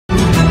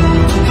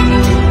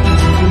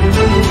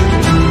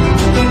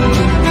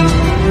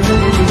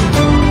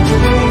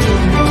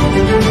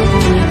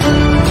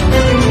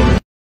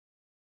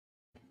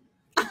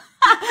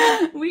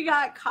we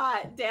got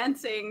caught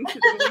dancing to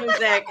the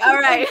music. All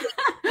right.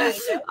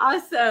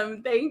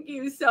 Awesome. Thank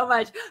you so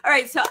much. All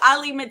right. So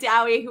Ali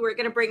Madawi, who we're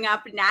going to bring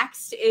up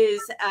next,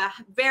 is a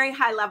very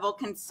high level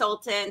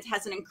consultant,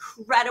 has an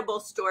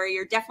incredible story.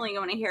 You're definitely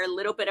going to hear a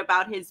little bit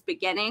about his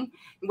beginning,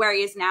 where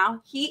he is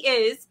now. He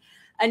is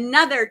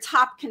another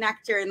top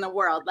connector in the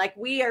world. Like,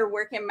 we are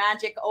working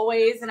magic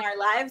always in our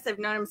lives. I've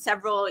known him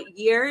several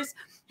years,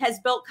 has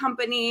built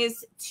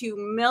companies to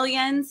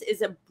millions,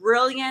 is a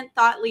brilliant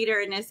thought leader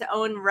in his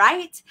own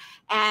right,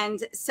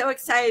 and so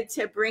excited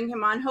to bring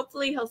him on.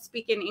 Hopefully he'll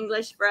speak in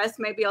English for us.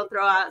 Maybe I'll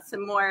throw out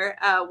some more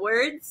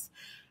words,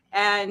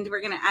 and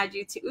we're going to add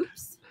you to,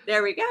 oops,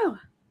 there we go.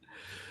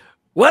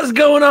 What's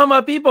going on,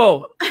 my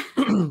people?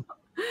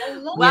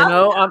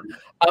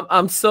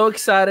 I'm so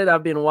excited.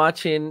 I've been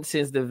watching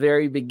since the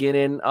very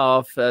beginning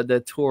of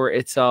the tour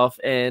itself,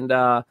 and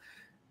I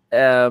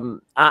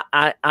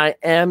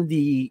am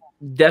the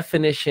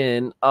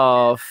definition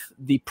of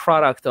the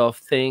product of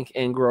Think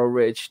and Grow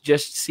Rich.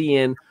 Just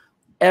seeing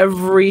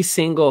every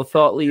single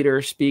thought leader,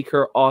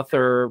 speaker,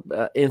 author,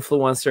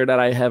 influencer that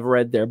I have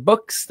read their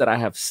books, that I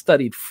have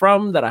studied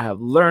from, that I have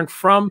learned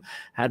from.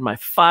 Had my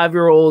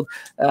 5-year-old,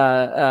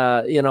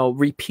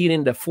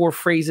 repeating the 4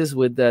 phrases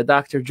with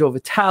Dr. Joe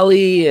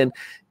Vitale, and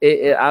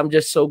I'm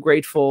just so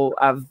grateful.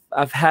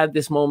 I've had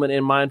this moment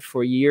in mind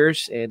for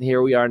years, and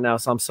here we are now.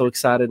 So I'm so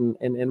excited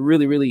and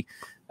really, really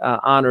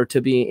honored to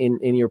be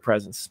in your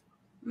presence.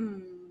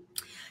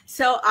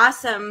 So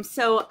awesome.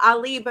 So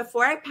Ali,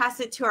 before I pass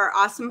it to our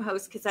awesome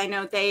host, because I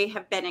know they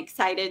have been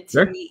excited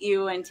to meet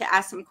you and to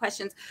ask some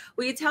questions,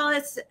 will you tell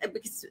us,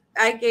 because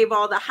I gave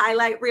all the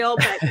highlight reel,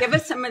 but give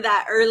us some of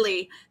that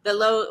early,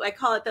 I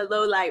call it the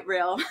low light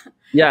reel.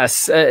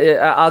 Yes,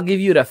 I'll give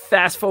you the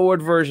fast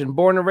forward version.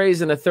 Born and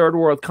raised in a third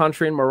world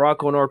country in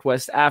Morocco,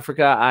 Northwest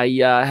Africa. I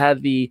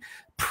had the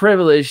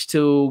privilege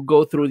to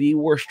go through the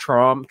worst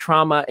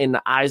trauma in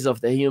the eyes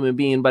of the human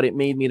being, but it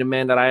made me the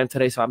man that I am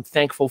today. So I'm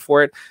thankful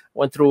for it.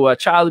 Went through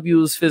child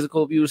abuse,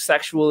 physical abuse,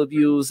 sexual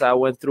abuse. I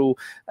went through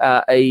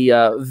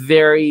a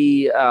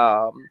very,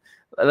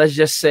 let's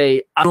just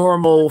say,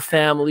 normal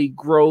family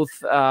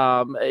growth,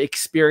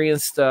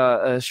 experienced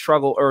a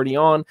struggle early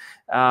on.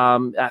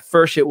 At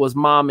first it was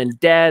mom and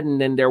dad,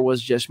 and then there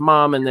was just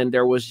mom, and then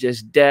there was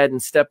just dad and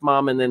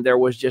stepmom, and then there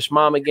was just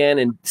mom again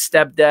and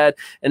stepdad.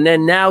 And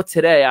then now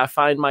today I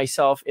find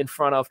myself in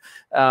front of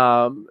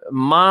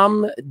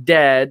mom,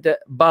 dad,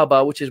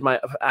 Baba, which is my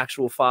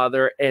actual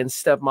father, and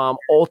stepmom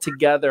all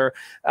together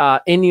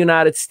in the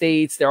United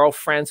States. They're all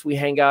friends. We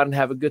hang out and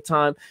have a good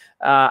time.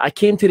 I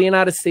came to the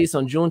United States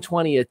on June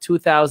 20th,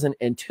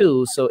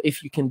 2002. So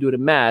if you can do the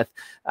math,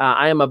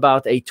 I am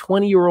about a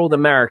 20-year-old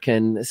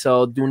American.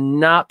 So do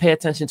not pay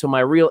attention to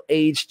my real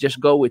age. Just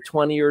go with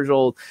 20 years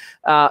old.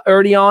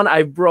 Early on,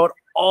 I brought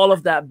all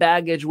of that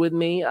baggage with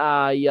me.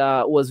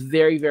 I was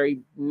very,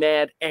 very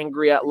mad,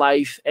 angry at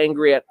life,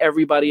 angry at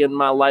everybody in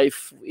my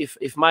life.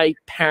 If my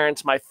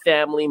parents, my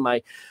family,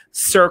 my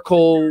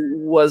circle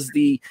was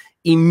the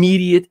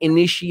immediate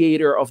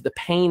initiator of the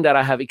pain that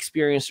I have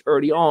experienced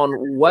early on,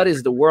 what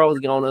is the world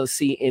going to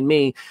see in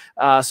me?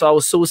 So I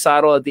was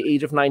suicidal at the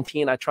age of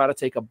 19. I tried to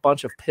take a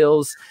bunch of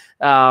pills,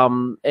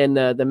 and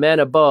the man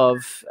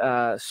above,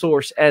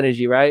 source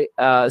energy, right,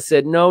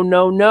 said,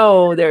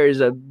 no, there is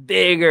a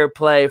bigger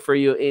play for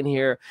you in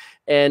here.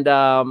 And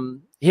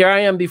here I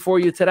am before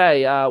you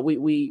today.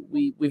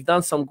 We've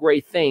done some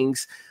great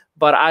things,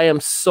 but I am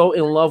so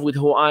in love with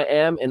who I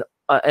am,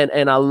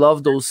 and I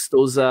love those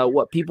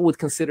what people would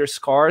consider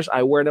scars.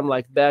 I wear them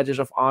like badges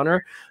of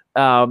honor,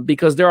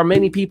 because there are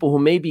many people who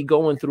may be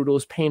going through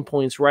those pain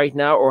points right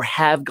now, or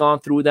have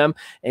gone through them,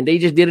 and they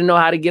just didn't know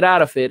how to get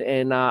out of it.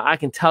 And I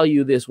can tell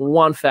you this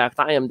one fact: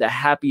 I am the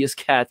happiest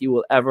cat you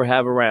will ever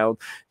have around.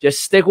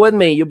 Just stick with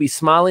me. You'll be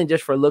smiling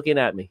just for looking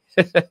at me.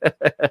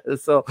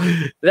 So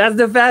that's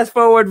the fast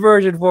forward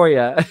version for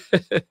you.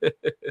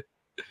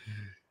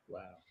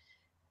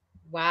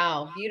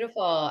 Wow,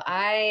 beautiful.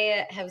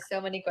 I have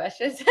so many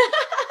questions.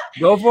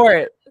 Go for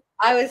it.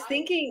 I was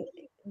thinking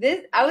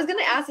this, I was going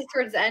to ask it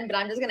towards the end, but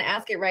I'm just going to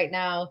ask it right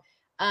now.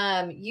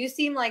 You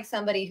seem like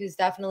somebody who's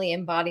definitely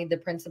embodied the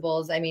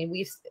principles. I mean,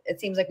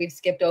 it seems like we've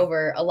skipped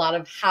over a lot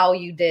of how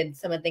you did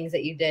some of the things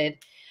that you did.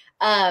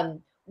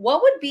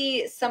 What would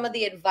be some of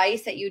the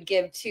advice that you'd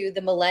give to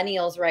the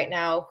millennials right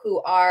now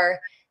who are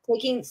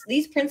taking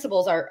these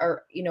principles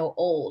are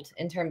old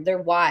in terms,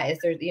 they're wise,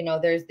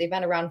 they've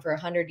been around for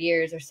 100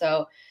 years or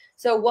so.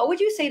 So what would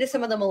you say to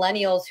some of the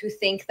millennials who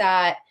think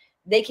that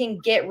they can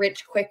get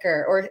rich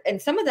quicker,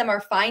 and some of them are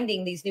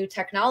finding these new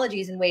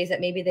technologies in ways that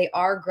maybe they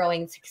are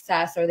growing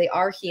success, or they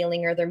are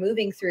healing, or they're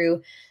moving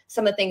through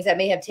some of the things that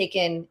may have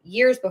taken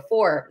years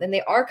before, and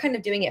they are kind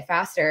of doing it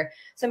faster.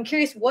 So I'm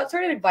curious, what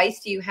sort of advice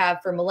do you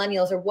have for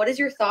millennials, or what is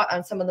your thought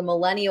on some of the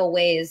millennial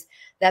ways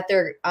that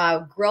they're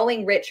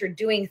growing rich or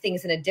doing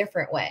things in a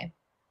different way?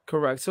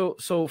 Correct.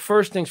 So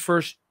first things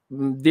first,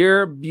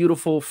 dear,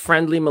 beautiful,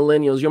 friendly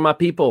millennials, you're my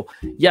people.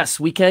 Yes,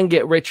 we can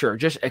get richer.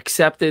 Just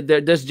accept it.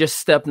 That's just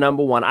step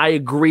number one. I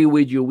agree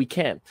with you. We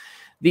can.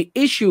 The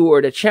issue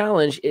or the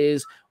challenge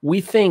is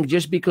we think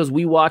just because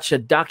we watch a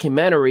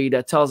documentary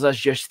that tells us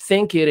just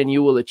think it and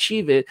you will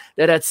achieve it,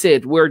 that's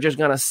it. We're just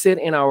going to sit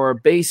in our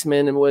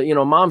basement and, you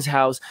know, mom's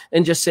house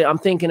and just say, I'm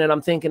thinking it,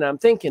 I'm thinking it, I'm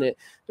thinking it.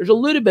 There's a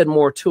little bit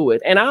more to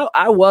it. And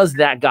I was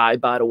that guy,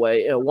 by the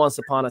way, once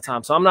upon a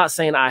time. So I'm not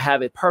saying I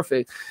have it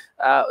perfect.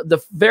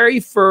 The very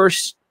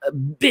first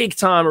big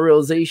time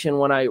realization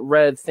when I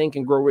read Think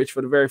and Grow Rich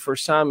for the very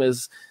first time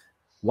is,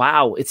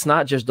 wow, it's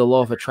not just the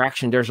law of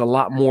attraction. There's a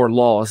lot more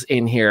laws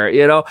in here,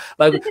 you know,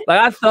 like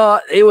I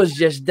thought it was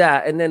just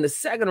that. And then the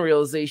second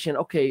realization,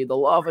 okay, the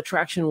law of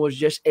attraction was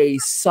just a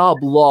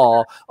sub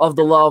law of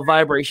the law of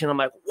vibration. I'm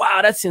like, wow,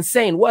 that's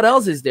insane. What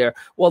else is there?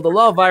 Well, the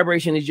law of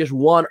vibration is just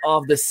one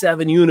of the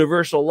 7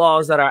 universal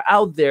laws that are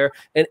out there.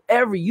 And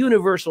every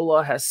universal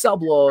law has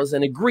sub laws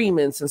and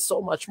agreements and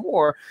so much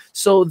more.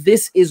 So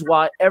this is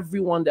why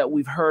everyone that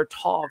we've heard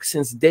talk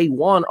since day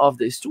one of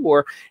this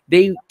tour,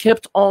 they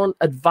kept on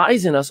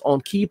advising us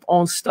on keep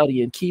on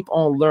studying, keep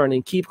on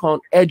learning, keep on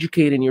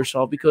educating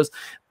yourself, because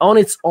on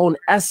its own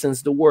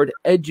essence, the word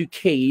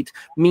educate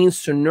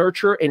means to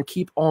nurture and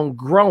keep on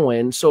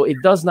growing. So it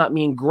does not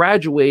mean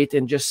graduate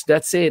and just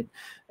that's it.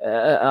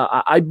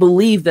 I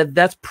believe that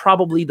that's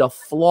probably the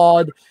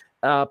flawed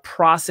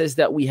process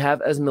that we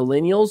have as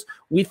millennials.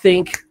 We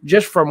think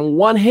just from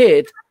one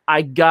hit,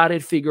 I got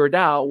it figured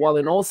out. While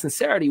in all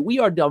sincerity, we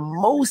are the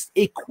most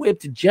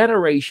equipped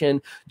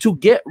generation to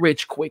get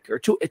rich quicker,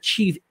 to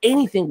achieve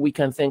anything we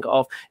can think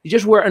of. It's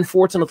just we're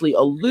unfortunately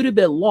a little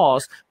bit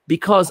lost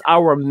because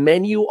our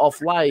menu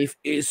of life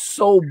is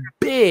so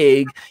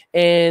big.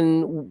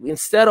 And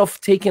instead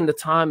of taking the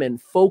time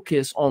and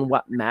focus on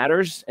what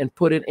matters and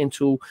put it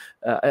into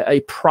a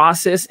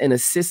process and a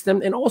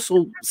system, and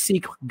also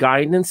seek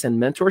guidance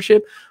and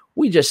mentorship,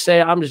 we just say,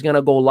 I'm just going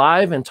to go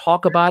live and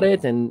talk about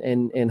it,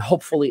 and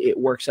hopefully it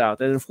works out.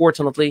 And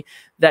unfortunately,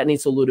 that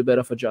needs a little bit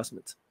of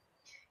adjustment.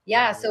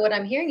 Yeah. So what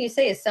I'm hearing you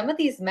say is some of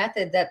these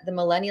methods that the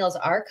millennials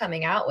are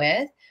coming out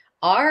with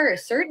are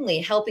certainly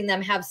helping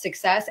them have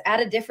success at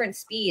a different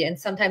speed and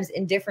sometimes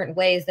in different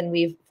ways than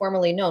we've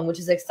formerly known, which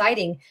is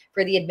exciting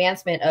for the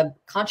advancement of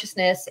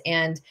consciousness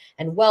and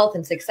wealth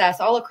and success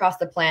all across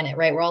the planet,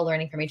 right? We're all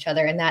learning from each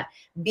other, and that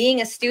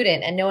being a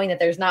student and knowing that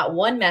there's not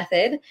one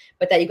method,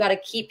 but that you got to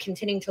keep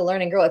continuing to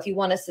learn and grow if you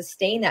want to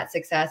sustain that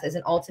success is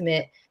an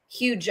ultimate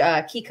huge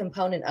key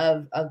component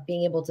of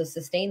being able to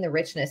sustain the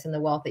richness and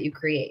the wealth that you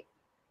create.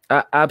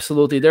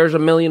 Absolutely. There's a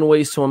million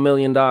ways to $1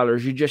 million.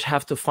 You just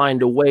have to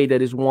find a way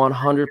that is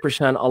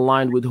 100%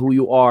 aligned with who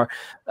you are,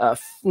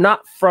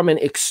 not from an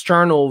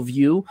external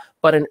view,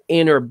 but an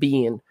inner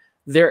being.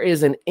 There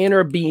is an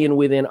inner being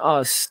within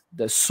us,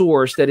 the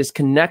source that is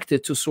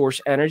connected to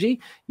source energy.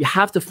 You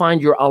have to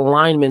find your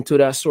alignment to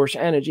that source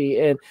energy.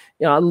 And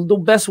you know, the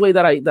best way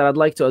that I'd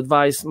like to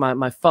advise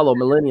my fellow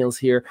millennials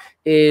here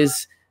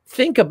is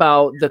think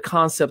about the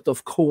concept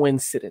of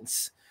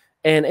coincidence.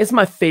 And it's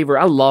my favorite.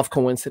 I love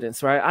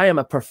coincidence, right? I am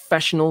a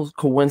professional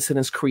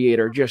coincidence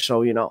creator, just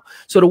so you know.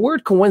 So the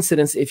word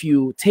coincidence, if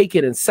you take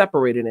it and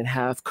separate it in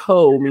half,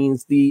 co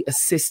means the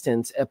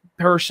assistant, a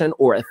person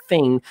or a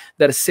thing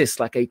that assists,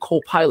 like a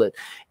co-pilot.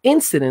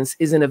 Incidence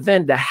is an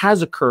event that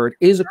has occurred,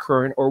 is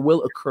occurring, or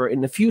will occur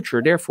in the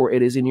future. Therefore,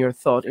 it is in your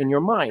thought, in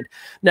your mind.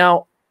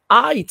 Now,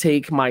 I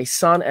take my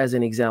son as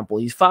an example.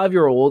 He's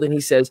 5-year-old and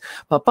he says,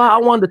 Papa, I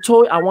want the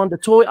toy. I want the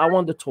toy. I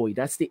want the toy.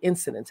 That's the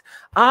incident.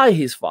 I,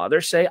 his father,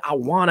 say, I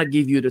want to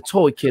give you the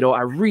toy, kiddo.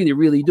 I really,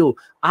 really do.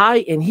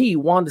 I and he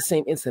want the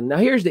same incident. Now,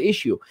 here's the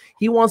issue.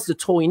 He wants the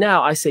toy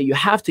now. I say, you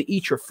have to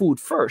eat your food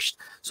first.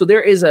 So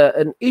there is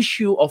an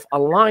issue of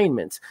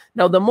alignment.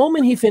 Now, the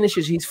moment he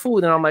finishes his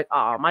food, and I'm like,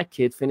 my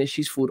kid finished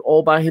his food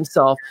all by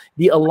himself,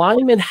 the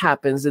alignment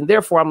happens. And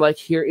therefore, I'm like,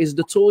 here is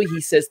the toy.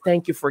 He says,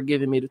 thank you for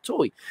giving me the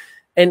toy.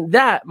 And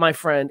that, my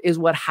friend, is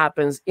what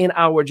happens in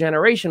our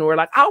generation. We're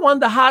like, I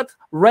want the hot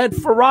red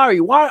Ferrari.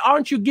 Why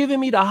aren't you giving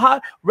me the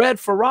hot red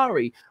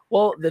Ferrari?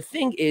 Well, the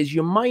thing is,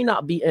 you might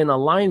not be in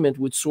alignment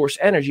with source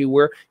energy,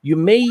 where you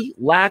may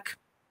lack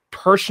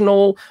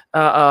personal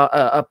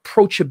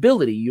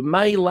approachability. You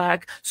may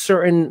lack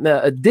certain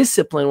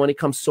discipline when it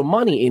comes to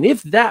money. And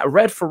if that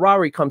red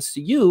Ferrari comes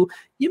to you,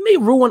 you may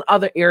ruin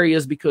other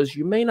areas because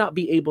you may not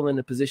be able in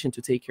a position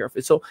to take care of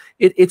it. So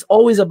it's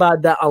always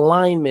about that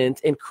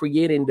alignment and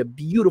creating the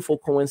beautiful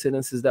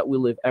coincidences that we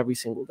live every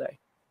single day.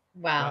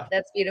 Wow,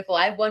 that's beautiful.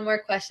 I have one more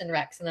question,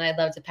 Rex, and then I'd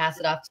love to pass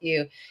it off to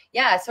you.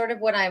 Yeah, sort of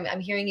what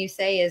I'm hearing you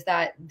say is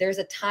that there's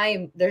a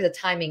timing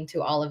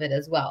to all of it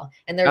as well.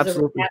 And there's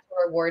Absolutely. a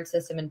natural reward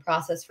system and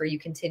process for you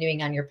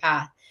continuing on your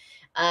path.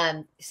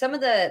 Some of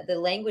the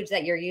language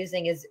that you're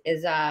using is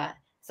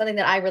something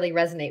that I really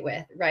resonate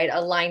with, right?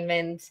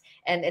 Alignment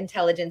and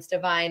intelligence,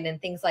 divine,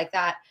 and things like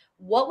that.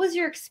 What was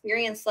your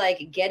experience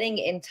like getting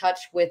in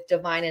touch with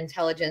divine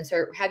intelligence?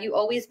 Or have you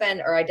always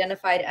been or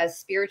identified as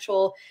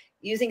spiritual,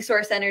 using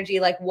source energy?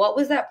 Like, what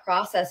was that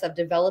process of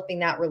developing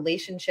that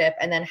relationship?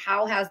 And then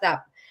how has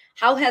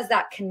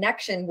that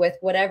connection with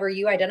whatever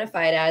you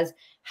identified as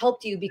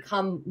helped you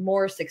become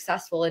more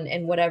successful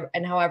in whatever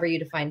and however you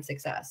define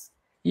success?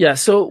 Yeah,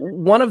 so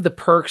one of the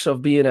perks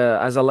of being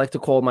as I like to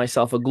call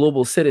myself, a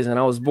global citizen,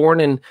 I was born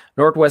in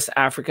Northwest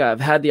Africa.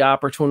 I've had the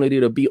opportunity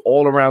to be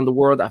all around the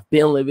world. I've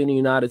been living in the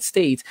United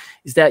States,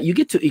 is that you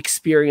get to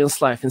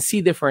experience life and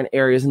see different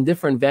areas and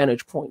different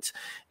vantage points.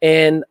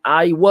 And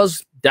I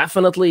was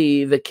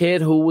definitely the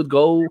kid who would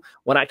go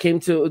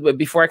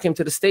before I came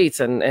to the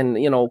States and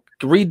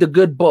read the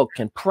good book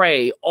and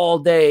pray all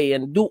day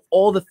and do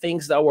all the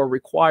things that were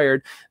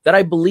required that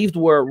I believed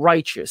were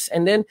righteous.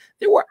 And then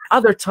there were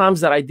other times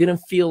that I didn't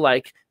feel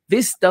like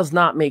this does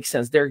not make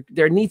sense.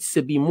 There needs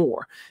to be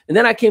more. And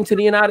then I came to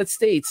the United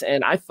States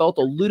and I felt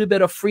a little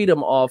bit of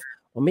freedom of,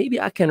 well, maybe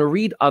I can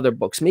read other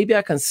books. Maybe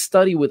I can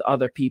study with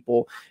other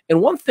people.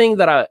 And one thing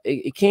that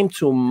it came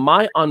to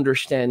my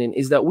understanding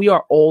is that we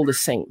are all the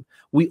same.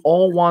 We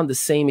all want the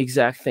same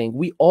exact thing.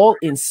 We all,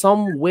 in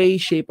some way,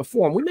 shape, or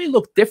form, we may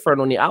look different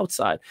on the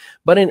outside,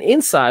 but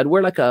inside,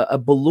 we're like a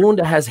balloon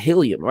that has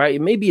helium, right?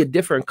 It may be a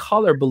different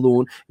color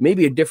balloon,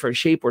 maybe a different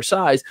shape or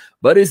size,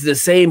 but it's the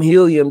same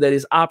helium that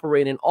is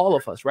operating all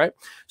of us, right?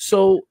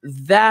 So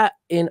that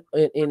in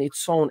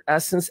its own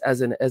essence, as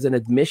an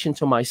admission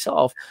to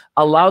myself,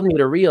 allowed me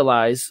to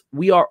realize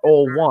we are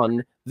all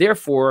one.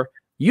 Therefore,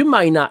 you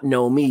might not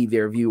know me,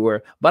 dear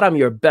viewer, but I'm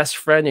your best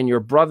friend and your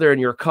brother and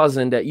your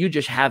cousin that you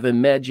just haven't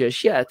met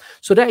just yet.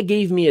 So that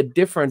gave me a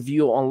different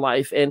view on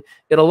life. And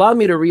it allowed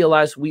me to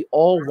realize we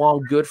all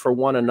want good for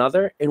one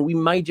another. And we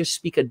might just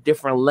speak a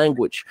different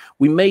language.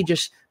 We may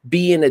just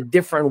be in a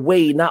different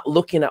way, not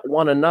looking at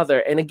one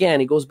another. And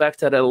again, it goes back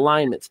to that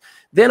alignment.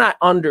 Then I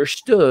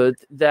understood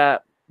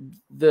that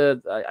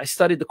I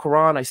studied the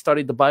Quran, I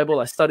studied the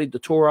Bible, I studied the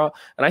Torah,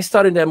 and I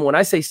studied them. When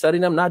I say study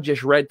them, not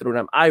just read through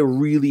them, I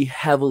really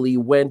heavily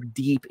went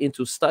deep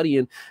into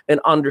studying and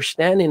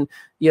understanding,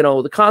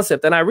 the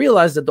concept. And I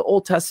realized that the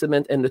Old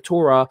Testament and the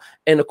Torah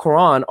and the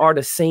Quran are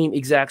the same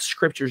exact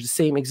scriptures, the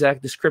same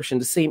exact description,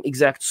 the same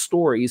exact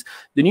stories.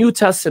 The New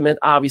Testament,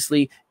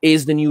 obviously,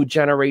 is the new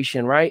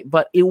generation, right?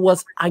 But it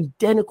was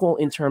identical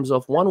in terms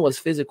of one was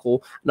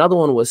physical, another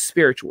one was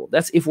spiritual.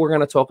 That's if we're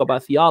going to talk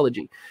about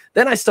theology.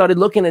 Then I started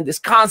looking at this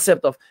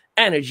concept of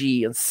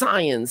energy and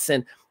science,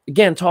 and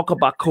again, talk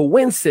about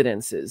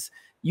coincidences.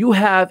 You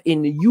have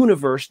in the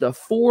universe the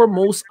four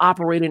most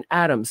operating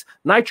atoms: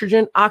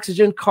 nitrogen,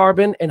 oxygen,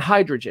 carbon, and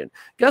hydrogen.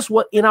 Guess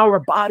what? In our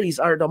bodies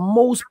are the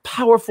most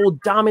powerful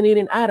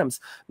dominating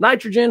atoms: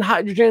 nitrogen,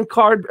 hydrogen,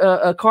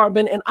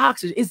 carbon, and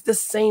oxygen. It's the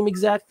same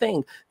exact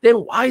thing. Then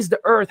why is the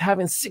earth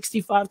having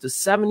 65 to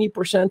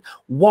 70%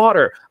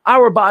 water?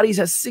 Our bodies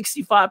has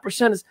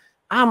 65%.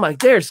 I'm like,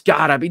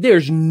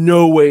 there's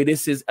no way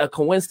this is a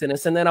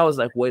coincidence. And then I was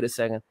like, wait a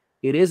second.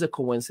 It is a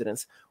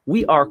coincidence.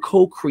 We are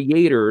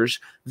co-creators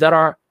that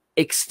are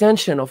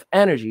extension of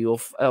energy,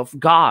 of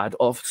God,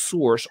 of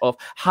source, of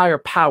higher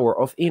power,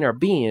 of inner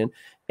being.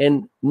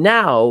 And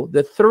now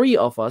the three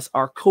of us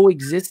are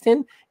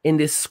coexisting in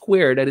this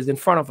square that is in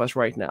front of us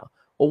right now.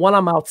 But when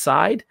I'm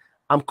outside,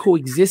 I'm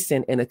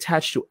coexisting and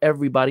attached to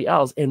everybody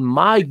else. And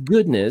my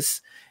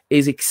goodness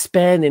is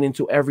expanding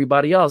into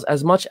everybody else,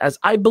 as much as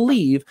I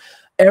believe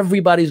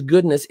everybody's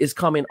goodness is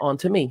coming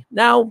onto me.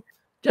 Now,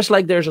 just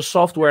like there's a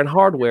software and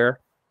hardware,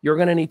 you're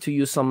going to need to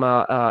use some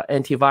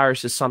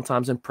antiviruses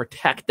sometimes and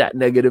protect that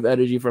negative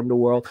energy from the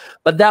world.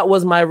 But that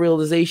was my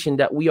realization,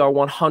 that we are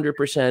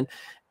 100%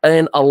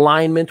 in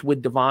alignment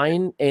with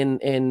divine.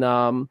 And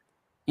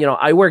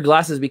I wear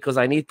glasses because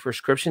I need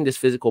prescription. This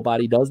physical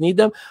body does need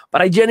them.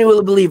 But I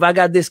genuinely believe I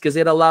got this because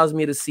it allows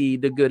me to see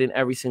the good in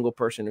every single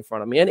person in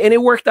front of me. And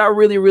it worked out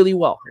really, really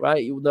well,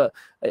 right?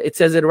 It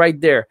says it right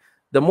there.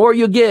 The more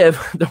you give,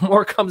 the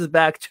more comes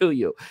back to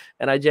you.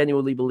 And I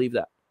genuinely believe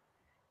that.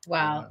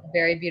 Wow.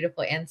 Very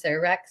beautiful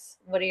answer. Rex,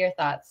 what are your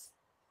thoughts?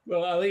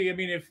 Well, Ali, I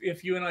mean,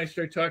 if you and I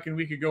start talking,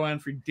 we could go on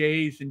for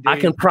days and days. I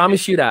can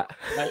promise you that.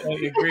 I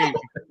agree.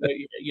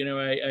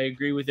 I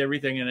agree with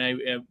everything.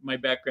 And my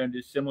background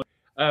is similar.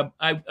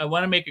 I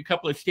want to make a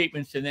couple of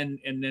statements and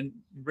then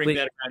bring Please.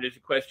 That around as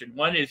a question.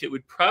 One is, it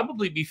would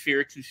probably be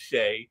fair to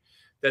say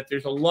that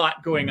there's a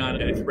lot going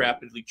on and it's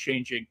rapidly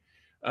changing.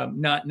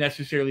 Not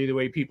necessarily the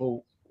way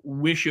people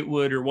wish it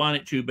would or want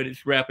it to, but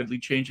it's rapidly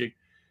changing.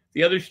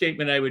 The other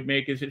statement I would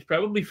make is it's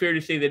probably fair to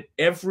say that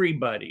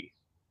everybody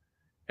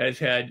has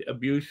had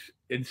abuse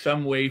in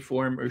some way,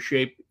 form, or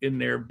shape in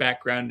their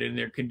background and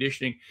their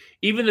conditioning.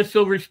 Even the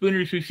silver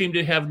spooners who seem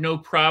to have no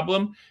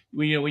problem,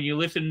 when you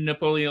listen to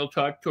Napoleon Hill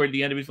talk toward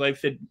the end of his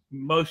life, said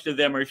most of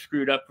them are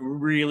screwed up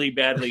really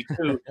badly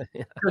too.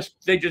 Yeah.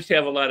 They just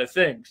have a lot of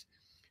things.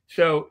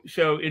 So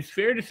it's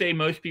fair to say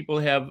most people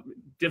have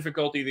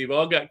difficulty. They've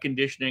all got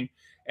conditioning,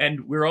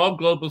 and we're all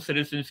global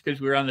citizens because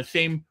we're on the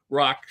same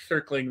rock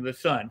circling the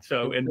sun.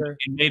 So and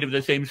made of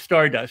the same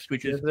stardust,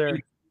 which is.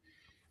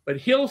 But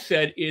Hill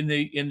said in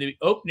the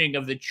opening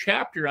of the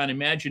chapter on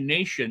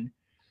imagination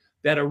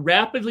that a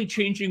rapidly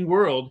changing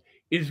world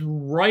is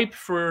ripe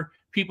for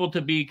people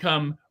to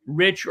become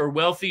rich or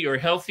wealthy or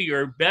healthy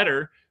or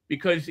better,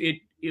 because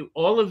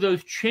all of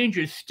those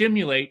changes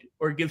stimulate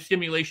or give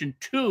stimulation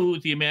to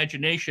the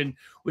imagination,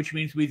 which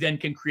means we then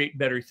can create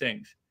better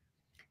things.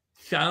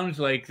 Sounds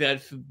like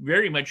that's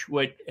very much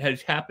what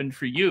has happened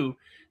for you.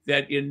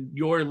 that in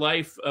your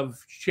life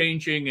of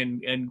changing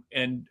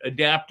and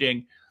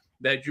adapting,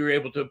 that you're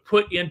able to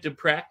put into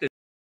practice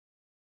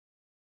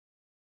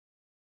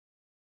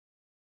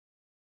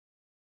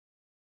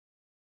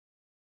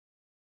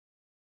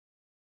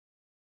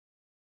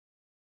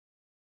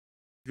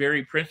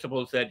very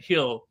principles that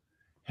Hill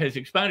has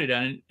expounded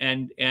on?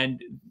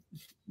 And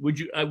would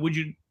you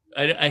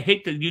I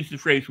hate to use the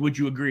phrase "would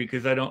you agree,"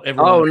 because I don't ever.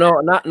 Oh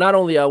no, not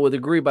only I would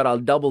agree, but I'll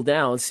double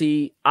down.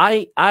 See,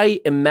 I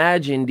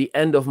imagine the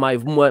end of my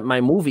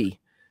movie.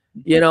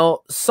 You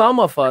know, some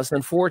of us,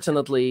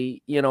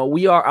 unfortunately, you know,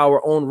 we are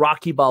our own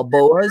Rocky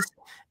Balboas,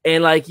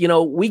 and like, you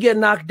know, we get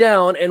knocked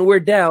down and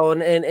we're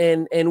down,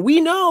 and we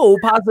know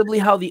possibly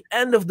how the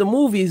end of the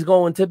movie is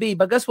going to be.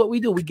 But guess what we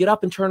do? We get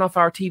up and turn off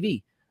our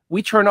TV.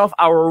 We turn off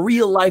our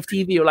real life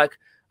TV. We're like,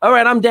 all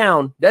right, I'm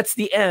down. That's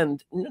the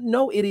end.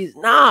 No, it is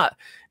not.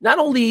 Not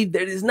only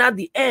that is not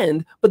the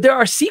end, but there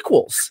are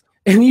sequels.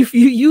 And if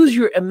you use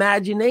your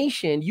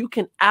imagination, you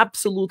can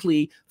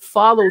absolutely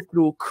follow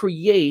through,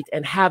 create,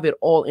 and have it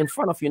all in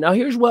front of you. Now,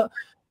 here's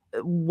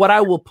what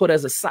I will put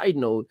as a side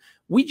note.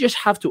 We just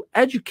have to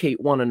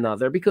educate one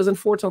another, because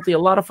unfortunately, a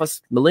lot of us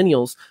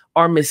millennials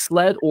are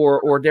misled,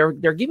 or they're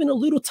given a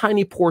little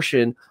tiny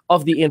portion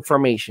of the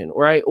information,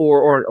 right?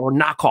 Or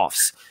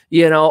knockoffs.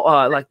 You know,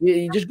 like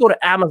you just go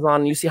to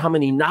Amazon and you see how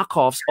many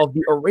knockoffs of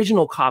the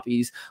original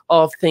copies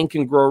of Think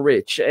and Grow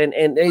Rich, and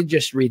it's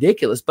just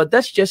ridiculous. But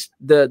that's just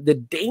the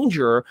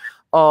danger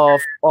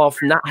of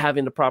not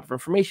having the proper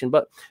information.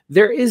 But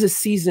there is a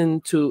season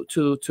to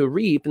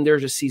reap, and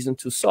there's a season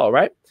to sow,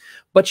 right?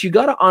 But you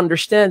got to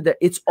understand that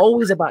it's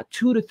always about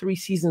 2 to 3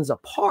 seasons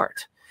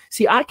apart.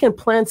 See, I can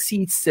plant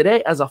seeds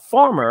today as a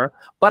farmer,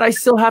 but I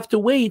still have to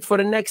wait for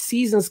the next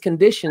season's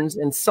conditions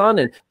and sun,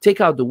 and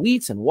take out the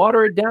weeds and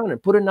water it down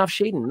and put enough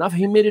shade and enough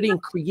humidity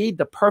and create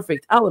the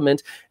perfect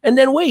element. And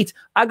then wait,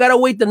 I got to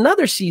wait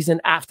another season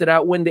after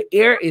that when the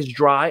air is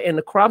dry and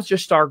the crops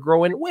just start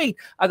growing. Wait,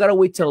 I got to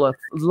wait till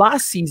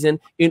last season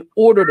in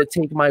order to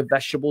take my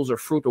vegetables or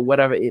fruit or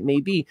whatever it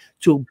may be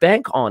to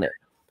bank on it.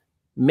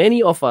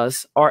 Many of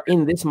us are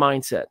in this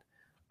mindset.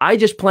 I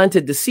just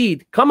planted the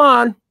seed. Come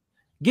on,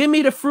 give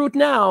me the fruit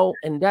now.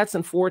 And that's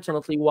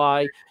unfortunately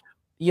why,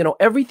 you know,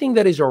 everything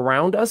that is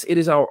around us, it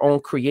is our own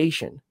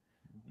creation.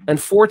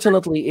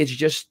 Unfortunately, it's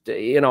just,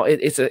 you know,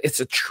 it's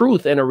a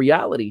truth and a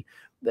reality.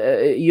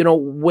 You know,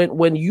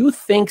 when you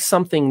think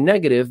something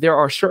negative, there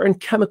are certain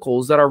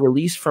chemicals that are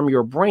released from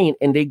your brain,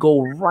 and they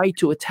go right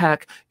to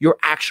attack your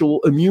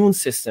actual immune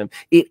system.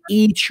 It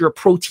eats your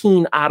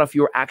protein out of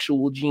your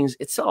actual genes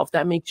itself.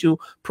 That makes you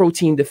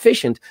protein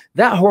deficient.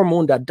 That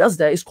hormone that does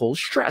that is called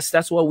stress.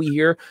 That's why we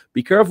hear,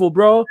 be careful,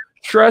 bro.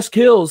 Stress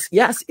kills.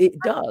 Yes, it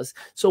does.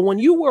 So when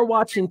you were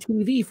watching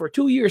TV for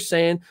 2 years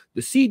saying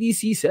the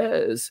CDC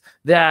says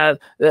that,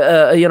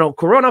 you know,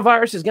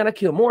 coronavirus is going to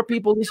kill more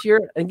people this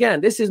year. Again,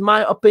 this is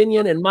my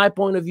opinion and my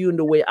point of view and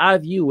the way I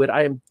view it.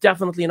 I am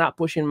definitely not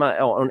pushing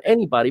on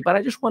anybody, but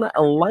I just want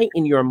to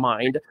enlighten your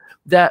mind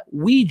that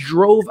we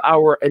drove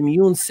our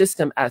immune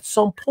system at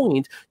some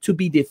point to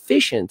be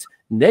deficient.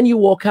 And then you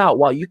walk out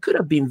while you could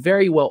have been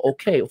very well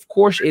okay. Of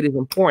course, it is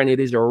important. It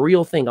is a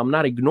real thing. I'm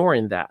not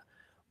ignoring that.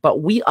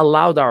 But we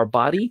allowed our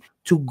body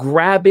to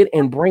grab it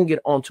and bring it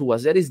onto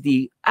us. That is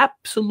the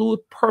absolute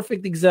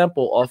perfect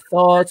example of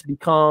thoughts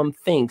become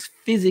things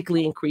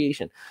physically in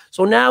creation.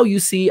 So now you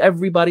see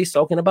everybody's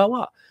talking about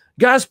what?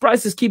 Gas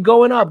prices keep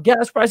going up.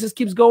 Gas prices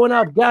keeps going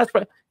up.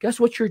 Guess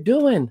what you're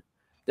doing?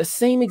 The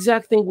same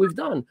exact thing we've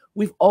done.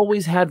 We've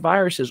always had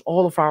viruses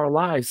all of our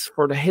lives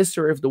for the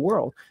history of the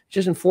world.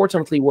 Just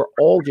unfortunately, we're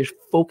all just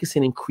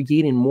focusing and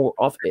creating more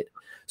of it.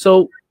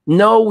 So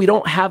no, we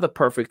don't have a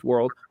perfect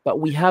world, but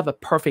we have a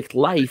perfect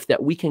life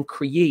that we can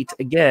create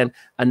again,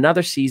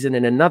 another season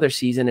and another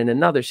season and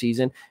another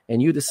season, and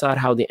you decide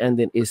how the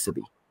ending is to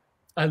be.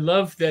 I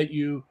love that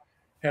you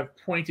have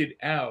pointed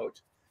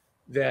out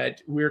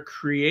that we're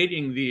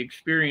creating the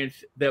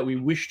experience that we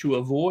wish to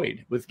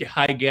avoid with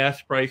high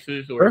gas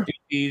prices or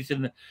disease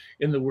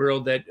in the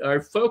world, that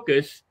our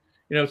focus,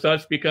 you know,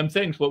 thoughts become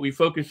things. What we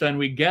focus on,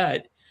 we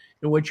get,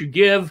 and what you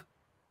give,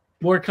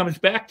 more comes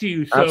back to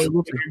you. So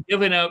Absolutely. If you're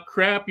giving out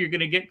crap, you're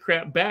going to get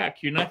crap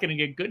back. You're not going to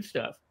get good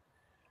stuff.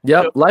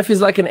 Yeah, so, life is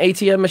like an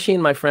ATM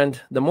machine, my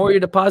friend. The more you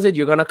deposit,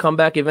 you're going to come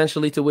back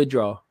eventually to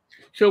withdraw.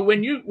 So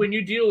when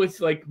you deal with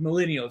like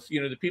millennials,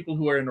 you know, the people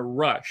who are in a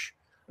rush,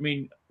 I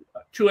mean,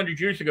 200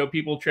 years ago,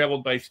 people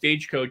traveled by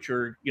stagecoach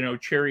or, you know,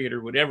 chariot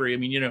or whatever. I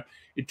mean, you know,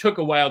 it took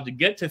a while to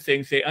get to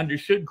things. They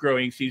understood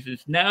growing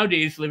seasons.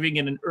 Nowadays, living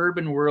in an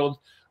urban world,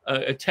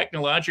 a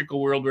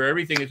technological world where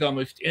everything is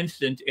almost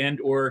instant, and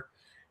or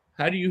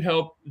how do you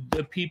help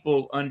the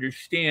people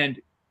understand,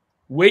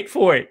 wait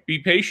for it, be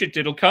patient,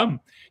 it'll come,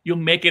 you'll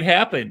make it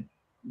happen?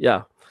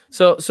 Yeah.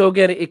 So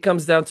again, it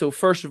comes down to,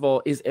 first of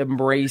all, is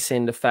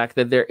embracing the fact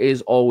that there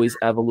is always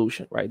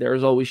evolution, right? There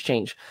is always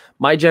change.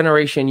 My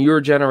generation,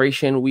 your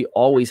generation, we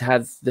always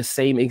had the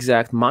same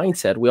exact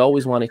mindset. We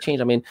always want to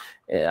change. I mean,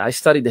 I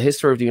studied the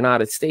history of the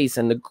United States,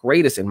 and the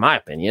greatest, in my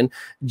opinion,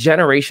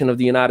 generation of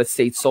the United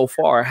States so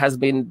far has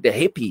been the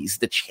hippies.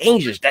 The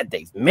changes that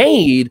they've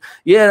made,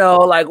 you know,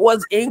 like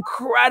was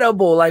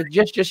incredible. Like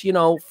just you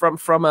know,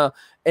 from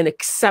an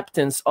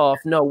acceptance of,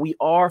 no, we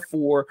are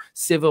for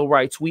civil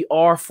rights, we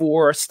are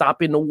for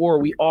stopping the war,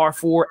 we are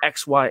for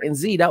X, Y, and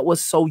Z. That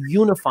was so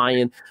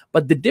unifying.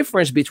 But the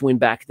difference between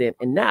back then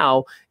and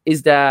now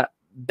is that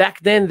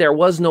back then there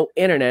was no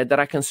internet that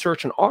I can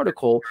search an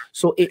article.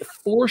 So it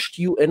forced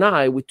you and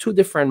I, with two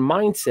different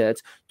mindsets,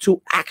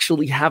 to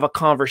actually have a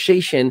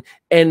conversation,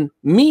 and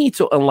me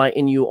to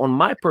enlighten you on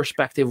my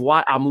perspective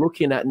why I'm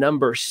looking at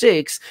number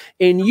 6,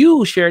 and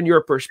you sharing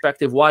your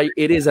perspective why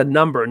it is a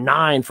number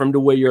 9 from the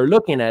way you're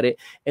looking at it.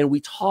 And we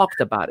talked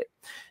about it.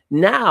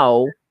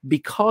 Now,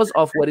 because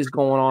of what is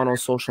going on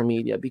social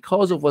media,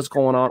 because of what's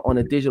going on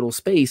a digital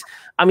space,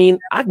 I mean,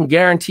 I can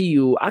guarantee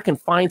you I can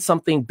find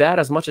something bad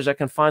as much as I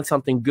can find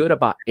something good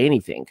about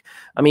anything.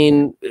 I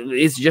mean,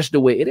 it's just the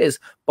way it is.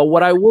 But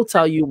what I will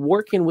tell you,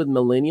 working with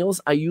millennials,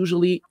 I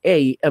usually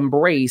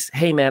embrace,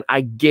 hey man, I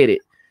get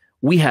it.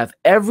 We have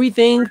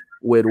everything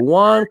with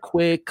one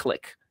quick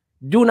click.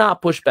 Do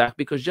not push back,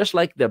 because just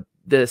like the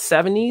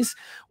 70s,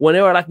 when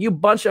they were like, you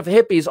bunch of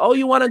hippies, all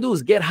you want to do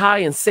is get high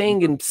and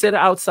sing and sit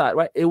outside,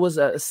 right? It was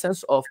a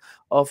sense of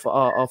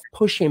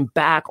pushing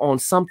back on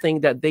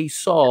something that they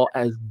saw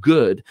as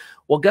good.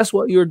 Well, guess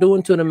what you're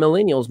doing to the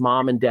millennials,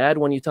 mom and dad,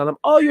 when you tell them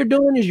all you're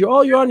doing is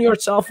you're on your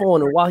cell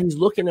phone, and while he's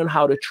looking at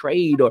how to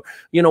trade, or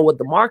you know what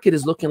the market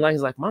is looking like,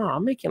 he's like, mom,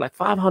 I'm making like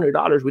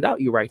 $500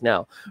 without you right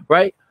now,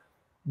 right?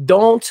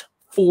 Don't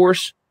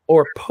force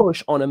or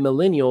push on a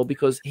millennial,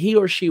 because he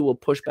or she will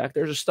push back.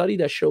 There's a study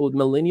that showed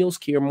millennials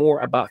care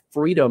more about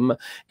freedom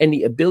and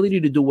the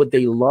ability to do what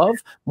they love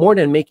more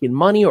than making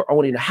money or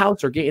owning a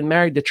house or getting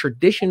married. The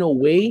traditional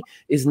way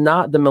is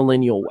not the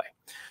millennial way.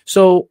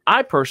 So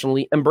I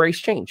personally embrace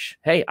change.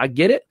 Hey, I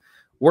get it.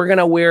 We're going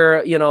to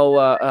wear, you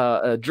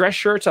know, dress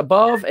shirts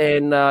above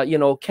and, you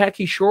know,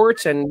 khaki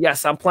shorts. And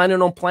yes, I'm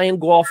planning on playing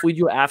golf with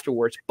you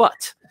afterwards.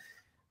 But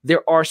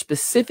there are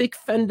specific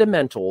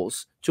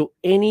fundamentals to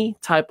any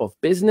type of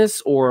business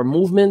or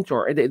movement,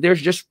 or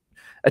there's just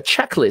a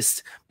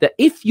checklist that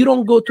if you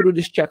don't go through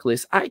this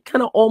checklist, I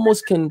kind of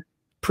almost can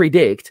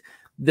predict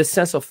the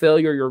sense of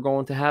failure you're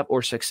going to have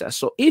or success.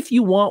 So if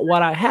you want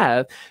what I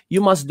have, you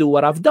must do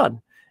what I've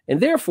done. And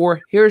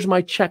therefore, here's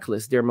my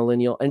checklist, dear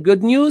millennial. And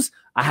good news,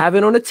 I have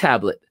it on a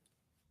tablet.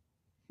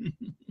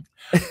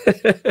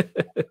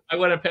 I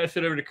want to pass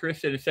it over to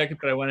Chris in a second,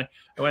 but I want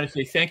to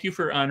say thank you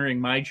for honoring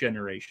my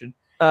generation.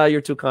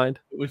 You're too kind.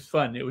 It was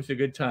fun. It was a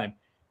good time.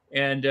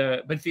 And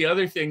but the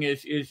other thing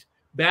is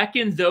back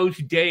in those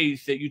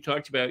days that you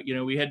talked about, you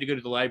know, we had to go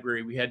to the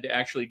library. We had to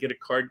actually get a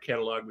card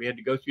catalog. We had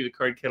to go through the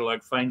card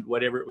catalog, find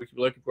whatever it was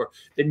you were looking for,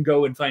 then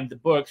go and find the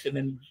books, and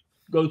then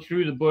go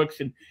through the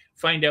books and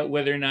find out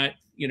whether or not,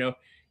 you know.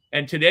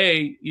 And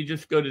today you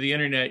just go to the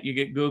internet, you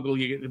get Google,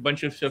 you get a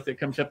bunch of stuff that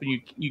comes up,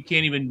 and you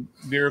can't even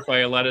verify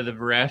a lot of the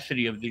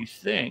veracity of these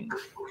things.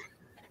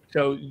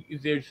 So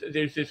there's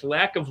this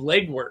lack of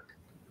legwork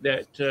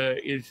that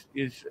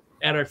is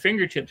at our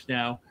fingertips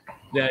now,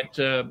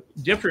 that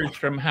differs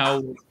from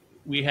how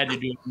we had to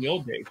do it in the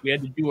old days. We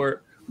had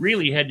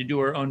to do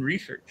our own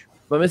research.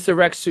 But Mr.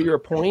 Rex, to your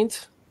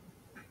point,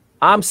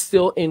 I'm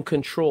still in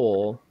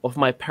control of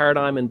my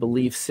paradigm and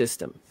belief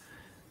system.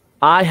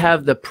 I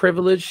have the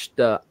privilege,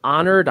 the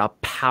honor, the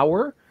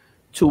power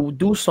to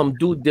do some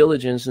due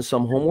diligence and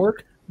some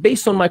homework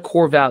based on my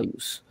core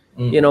values.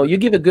 You know, you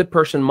give a good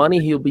person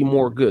money, he'll be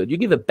more good. You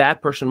give a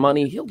bad person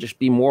money, he'll just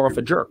be more of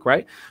a jerk,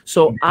 right?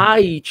 So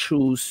I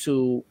choose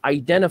to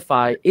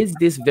identify, is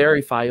this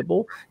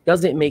verifiable?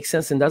 Does it make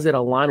sense? And does it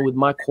align with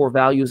my core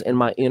values and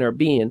my inner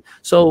being?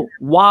 So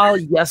while,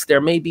 yes,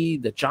 there may be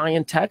the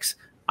giant techs,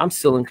 I'm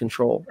still in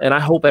control. And I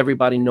hope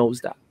everybody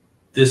knows that.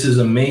 This is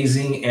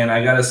amazing. And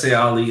I got to say,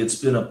 Ali, it's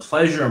been a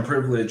pleasure and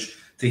privilege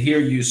to hear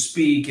you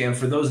speak. And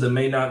for those that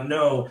may not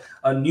know,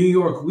 a New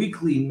York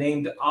Weekly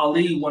named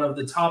Ali one of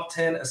the top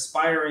 10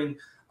 aspiring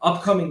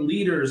upcoming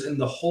leaders in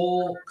the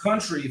whole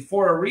country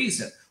for a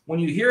reason. When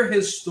you hear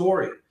his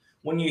story,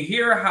 when you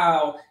hear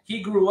how he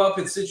grew up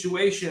in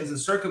situations and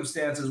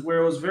circumstances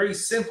where it was very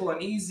simple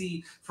and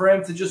easy for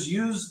him to just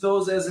use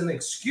those as an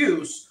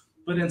excuse,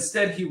 but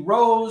instead he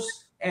rose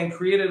and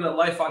created a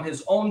life on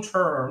his own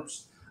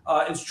terms,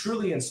 it's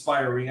truly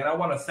inspiring. And I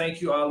want to thank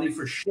you, Ali,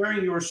 for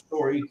sharing your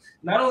story,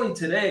 not only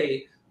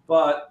today,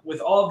 but with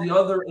all the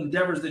other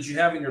endeavors that you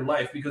have in your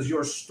life, because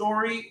your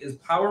story is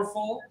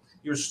powerful.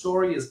 Your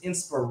story is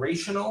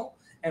inspirational.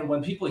 And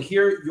when people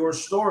hear your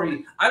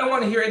story, I don't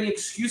want to hear any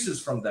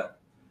excuses from them,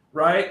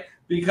 right?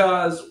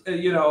 Because,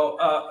 you know,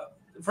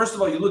 first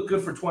of all, you look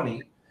good for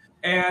 20.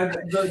 And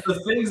the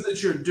things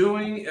that you're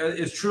doing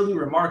is truly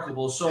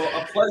remarkable. So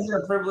a pleasure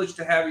and privilege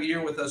to have you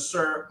here with us,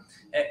 sir.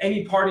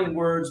 Any parting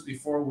words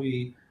before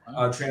we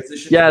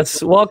transition?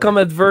 Yes, welcome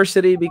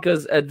adversity,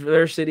 because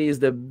adversity is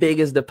the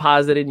biggest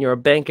deposit in your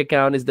bank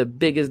account, is the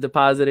biggest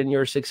deposit in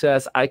your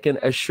success. I can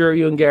assure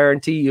you and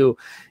guarantee you,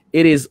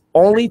 it is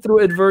only through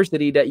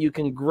adversity that you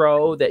can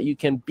grow, that you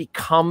can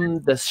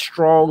become the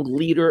strong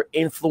leader,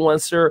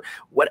 influencer,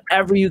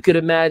 whatever you could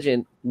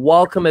imagine.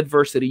 Welcome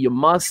adversity. You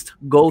must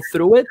go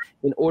through it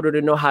in order to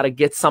know how to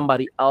get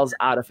somebody else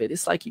out of it.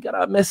 It's like you got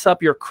to mess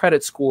up your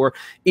credit score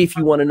if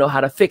you want to know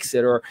how to fix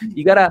it, or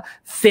you got to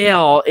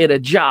fail at a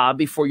job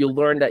before you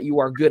learn that you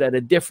are good at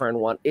a different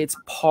one. It's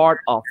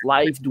part of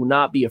life. Do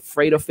not be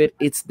afraid of it.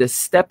 It's the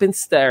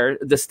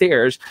the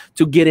stairs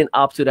to getting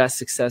up to that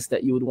success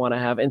that you would want to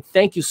have. And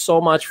thank you so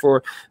much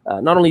for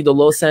not only the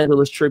Los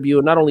Angeles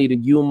Tribune, not only the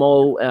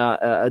UMO,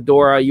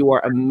 Adora, you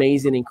are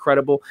amazing,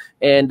 incredible,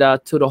 and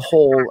to the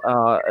whole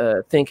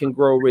Think and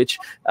Grow Rich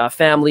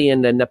family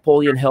and the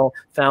Napoleon Hill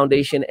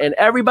Foundation and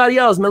everybody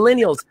else,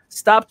 millennials,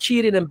 stop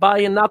cheating and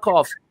buying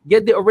knockoffs.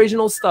 Get the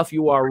original stuff.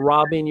 You are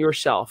robbing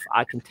yourself.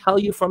 I can tell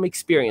you from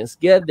experience.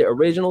 Get the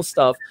original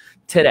stuff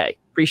today.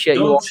 Appreciate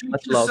you all.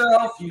 Much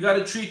love. You got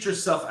to treat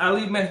yourself.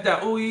 Ali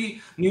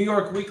Mehdaoui, New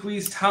York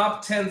Weekly's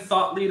top 10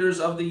 thought leaders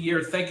of the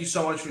year. Thank you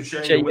so much for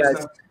sharing your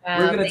wisdom.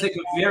 We're going to take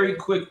a very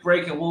quick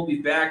break, and we'll be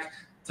back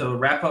to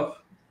wrap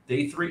up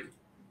day 3.